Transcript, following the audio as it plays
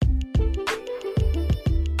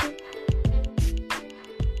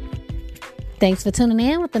Thanks for tuning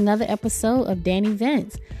in with another episode of Danny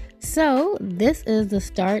Vents. So this is the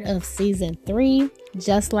start of season 3.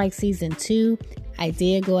 Just like season 2, I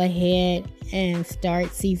did go ahead and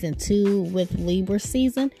start season 2 with Libra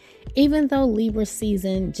season. Even though Libra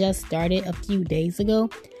season just started a few days ago,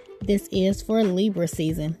 this is for Libra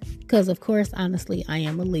season. Because of course, honestly, I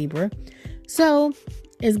am a Libra. So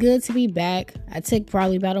it's good to be back. I took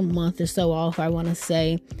probably about a month or so off, I want to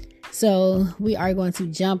say. So we are going to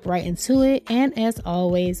jump right into it. And as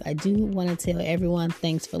always, I do want to tell everyone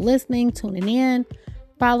thanks for listening, tuning in,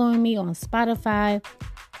 following me on Spotify,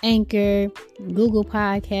 Anchor, Google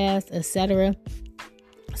Podcasts, etc.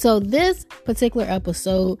 So this particular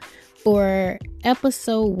episode for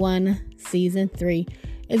episode 1, season 3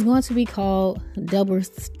 is going to be called Double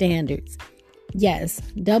Standards. Yes,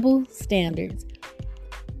 double standards.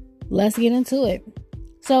 Let's get into it.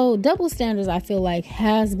 So double standards, I feel like,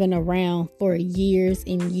 has been around for years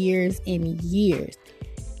and years and years.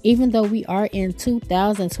 Even though we are in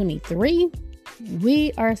 2023,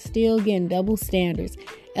 we are still getting double standards,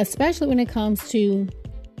 especially when it comes to,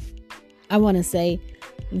 I want to say,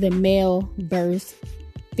 the male versus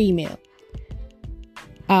female.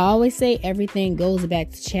 I always say everything goes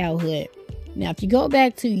back to childhood. Now, if you go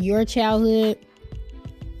back to your childhood,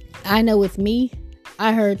 I know with me,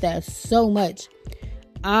 I heard that so much.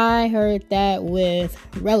 I heard that with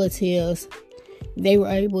relatives, they were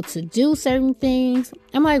able to do certain things.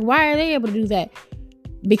 I'm like, why are they able to do that?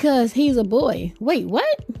 Because he's a boy. Wait,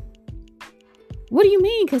 what? What do you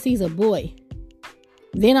mean because he's a boy?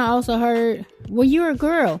 Then I also heard, well, you're a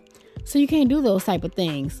girl, so you can't do those type of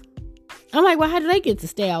things. I'm like, well, how do they get to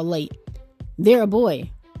stay out late? They're a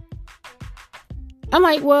boy. I'm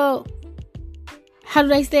like, well, how do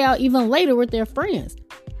they stay out even later with their friends?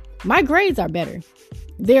 My grades are better.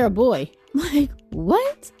 They're a boy. Like,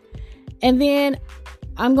 what? And then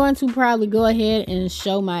I'm going to probably go ahead and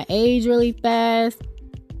show my age really fast.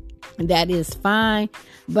 That is fine.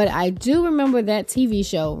 But I do remember that TV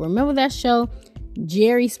show. Remember that show?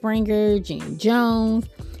 Jerry Springer, Gene Jones.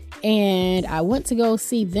 And I went to go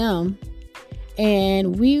see them.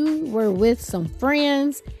 And we were with some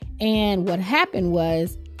friends. And what happened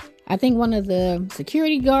was, I think one of the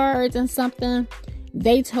security guards and something,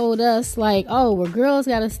 they told us like, oh, well, girls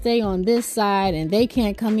got to stay on this side and they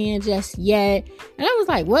can't come in just yet. And I was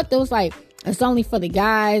like, what? They was like, it's only for the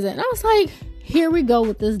guys. And I was like, here we go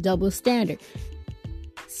with this double standard.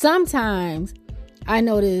 Sometimes I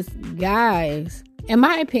notice guys, in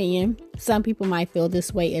my opinion, some people might feel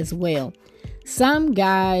this way as well. Some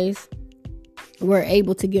guys were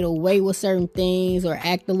able to get away with certain things or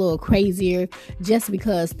act a little crazier just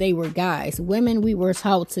because they were guys. Women, we were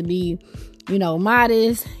taught to be,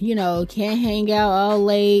 modest, can't hang out all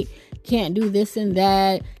late, can't do this and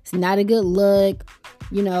that. It's not a good look.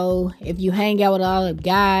 If you hang out with all the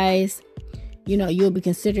guys, you'll be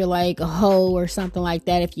considered like a hoe or something like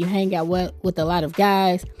that if you hang out with a lot of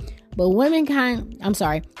guys. But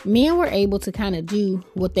men were able to kind of do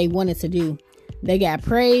what they wanted to do. They got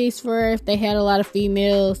praised for if they had a lot of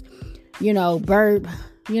females, burp,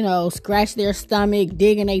 scratch their stomach,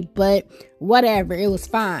 dig in their butt, whatever. It was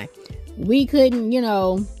fine. We couldn't do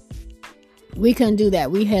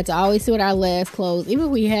that. We had to always sit with our legs closed. Even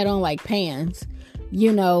if we had on like pants,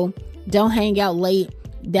 don't hang out late.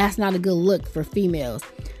 That's not a good look for females.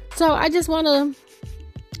 So I just want to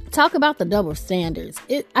talk about the double standards.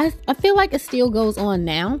 I feel like it still goes on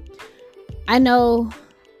now. I know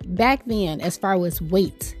back then, as far as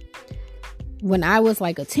weight, when I was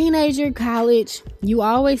like a teenager, college, you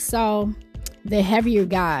always saw the heavier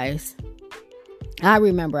guys. I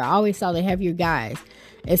remember I always saw the heavier guys,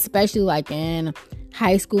 especially like in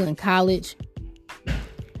high school and college.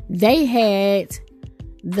 They had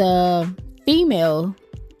the female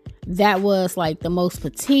that was like the most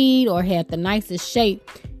petite or had the nicest shape,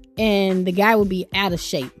 and the guy would be out of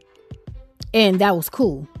shape. And that was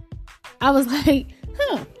cool. I was like,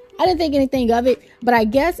 I didn't think anything of it, but I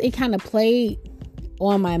guess it kind of played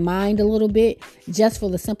on my mind a little bit, just for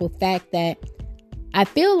the simple fact that I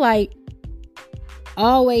feel like I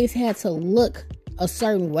always had to look a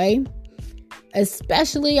certain way,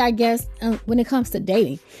 especially, I guess, when it comes to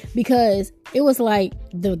dating, because it was like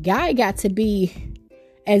the guy got to be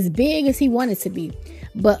as big as he wanted to be.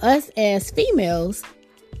 But us as females,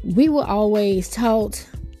 we were always taught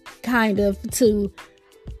kind of to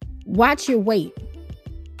watch your weight.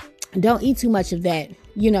 Don't eat too much of that.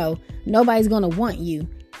 Nobody's going to want you.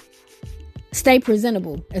 Stay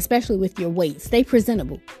presentable, especially with your weight. Stay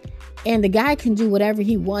presentable. And the guy can do whatever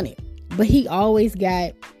he wanted, but he always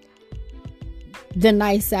got the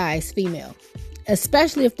nice size female.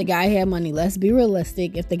 especially if the guy had money. Let's be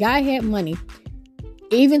realistic. If the guy had money,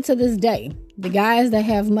 even to this day, the guys that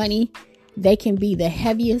have money, they can be the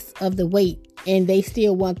heaviest of the weight and they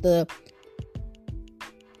still want the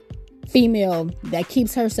female that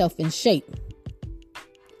keeps herself in shape.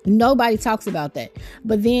 Nobody talks about that.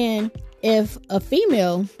 But then if a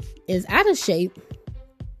female is out of shape,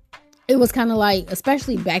 it was kind of like,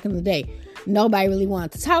 especially back in the day, nobody really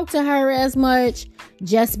wanted to talk to her as much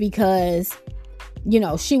just because,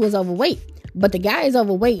 she was overweight. But the guy is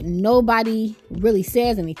overweight. Nobody really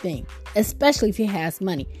says anything, especially if he has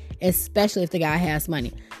money, especially if the guy has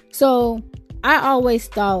money. So I always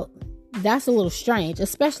thought that's a little strange,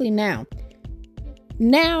 especially now.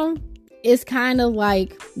 Now it's kind of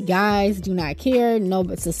like guys do not care. No,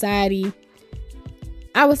 but society,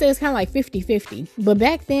 I would say it's kind of like 50-50. But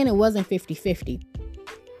back then it wasn't 50-50.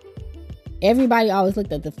 Everybody always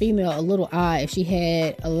looked at the female a little odd if she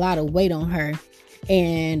had a lot of weight on her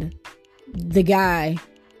and the guy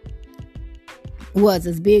was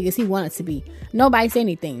as big as he wanted to be. Nobody said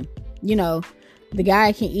anything. The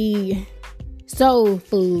guy can eat soul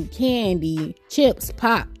food, candy, chips,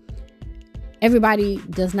 pop. Everybody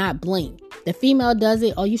does not blink. The female does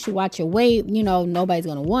it. Oh, you should watch your weight. Nobody's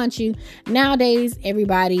going to want you. Nowadays,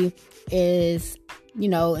 everybody is,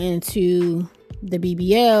 into the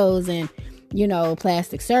BBLs and,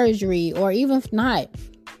 plastic surgery, or even if not,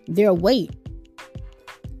 their weight.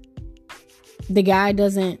 The guy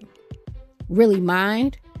doesn't really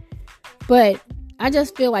mind. But I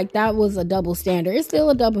just feel like that was a double standard. It's still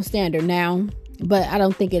a double standard now, but I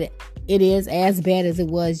don't think it is as bad as it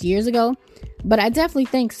was years ago. But I definitely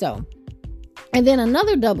think so. And then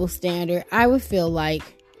another double standard, I would feel like,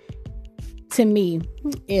 to me,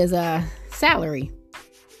 is salary.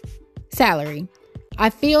 I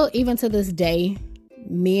feel even to this day,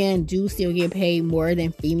 men do still get paid more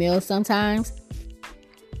than females sometimes.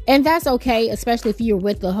 And that's okay, especially if you're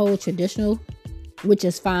with the whole traditional, which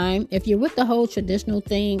is fine. If you're with the whole traditional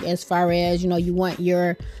thing, as far as, you want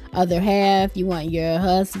your other half, you want your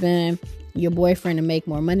husband, your boyfriend to make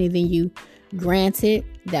more money than you, granted,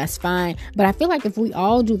 that's fine. But I feel like if we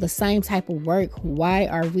all do the same type of work, why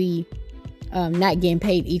are we not getting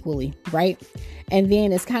paid equally, right? And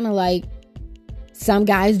then it's kind of like some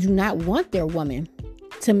guys do not want their woman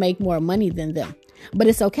to make more money than them. But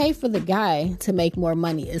it's okay for the guy to make more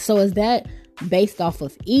money. So is that based off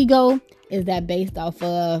of ego? Is that based off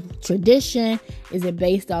of tradition? Is it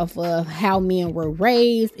based off of how men were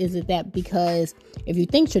raised? Is it that because if you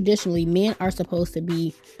think traditionally, men are supposed to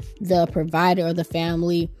be the provider of the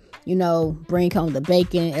family, bring home the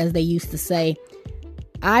bacon, as they used to say.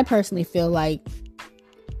 I personally feel like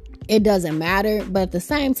it doesn't matter. But at the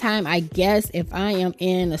same time, I guess if I am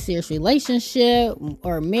in a serious relationship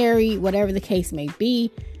or married, whatever the case may be,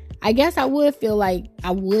 I guess I would feel like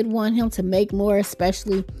I would want him to make more,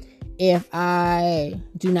 especially if I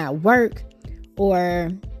do not work,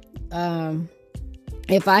 or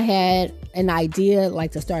if I had an idea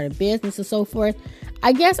like to start a business or so forth.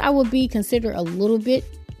 I guess I would be considered a little bit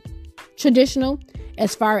traditional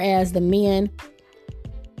as far as the men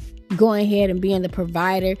going ahead and being the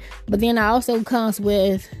provider. But then I also comes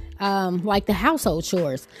with like the household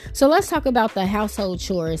chores. So let's talk about the household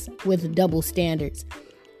chores with double standards.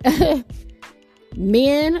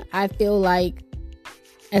 Men, I feel like,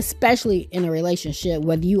 especially in a relationship,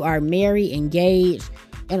 whether you are married, engaged,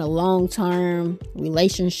 in a long-term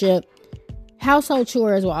relationship, household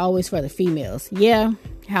chores were always for the females. Yeah,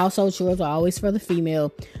 household chores were always for the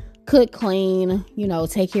female. Cook, clean,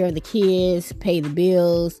 take care of the kids, pay the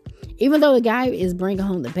bills. Even though the guy is bringing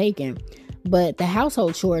home the bacon, but the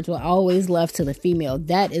household chores were always left to the female.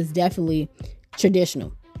 That is definitely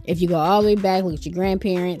traditional. If you go all the way back, look at your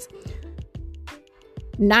grandparents,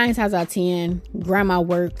 9 times out of 10, grandma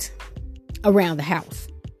worked around the house.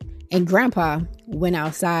 And grandpa went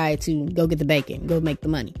outside to go get the bacon, go make the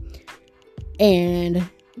money. And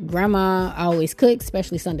grandma always cooked,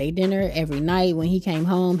 especially Sunday dinner every night. When he came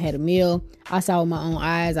home, had a meal. I saw with my own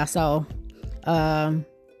eyes. I saw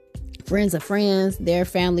friends of friends, their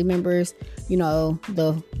family members.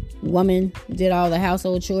 The woman did all the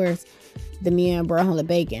household chores. The men brought home the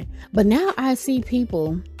bacon. But now I see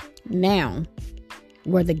people now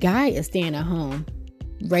where the guy is staying at home,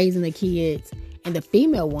 raising the kids, and the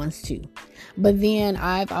female wants to. But then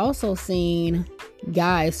I've also seen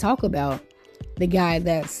guys talk about the guy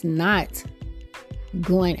that's not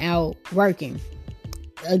going out working.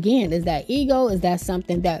 Again, is that ego? Is that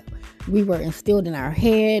something that we were instilled in our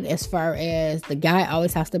head as far as the guy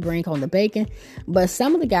always has to bring home the bacon? But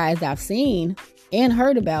some of the guys I've seen and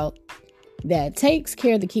heard about that takes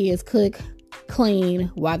care of the kids, cook, clean,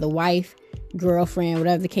 while the wife girlfriend,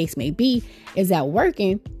 whatever the case may be, is out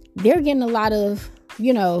working, they're getting a lot of,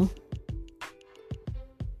 they're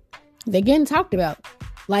getting talked about.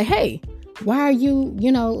 Like, hey, why are you,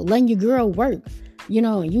 letting your girl work?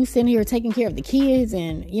 You sitting here taking care of the kids,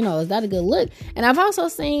 and, is that a good look? And I've also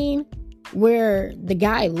seen where the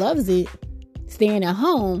guy loves it, staying at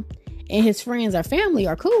home, and his friends or family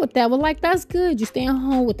are cool with that. Well, like, that's good. You staying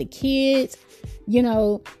home with the kids, you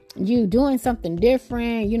doing something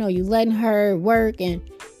different, you letting her work. And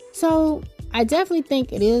so I definitely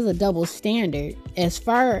think it is a double standard as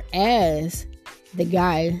far as the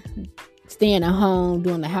guy staying at home,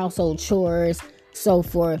 doing the household chores, so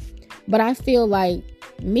forth. But I feel like,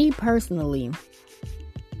 me personally,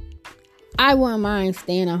 I wouldn't mind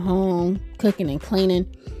staying at home, cooking and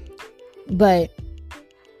cleaning. But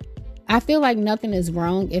I feel like nothing is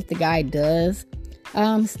wrong if the guy does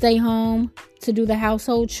stay home to do the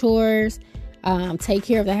household chores, take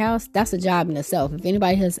care of the house. That's a job in itself. If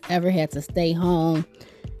anybody has ever had to stay home,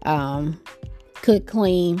 cook,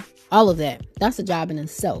 clean, all of that, that's a job in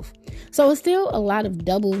itself. So it's still a lot of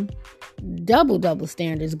double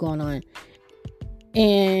standards going on.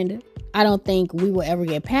 And I don't think we will ever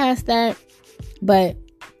get past that. But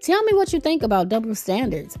tell me what you think about double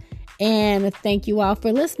standards. And thank you all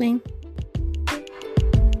for listening.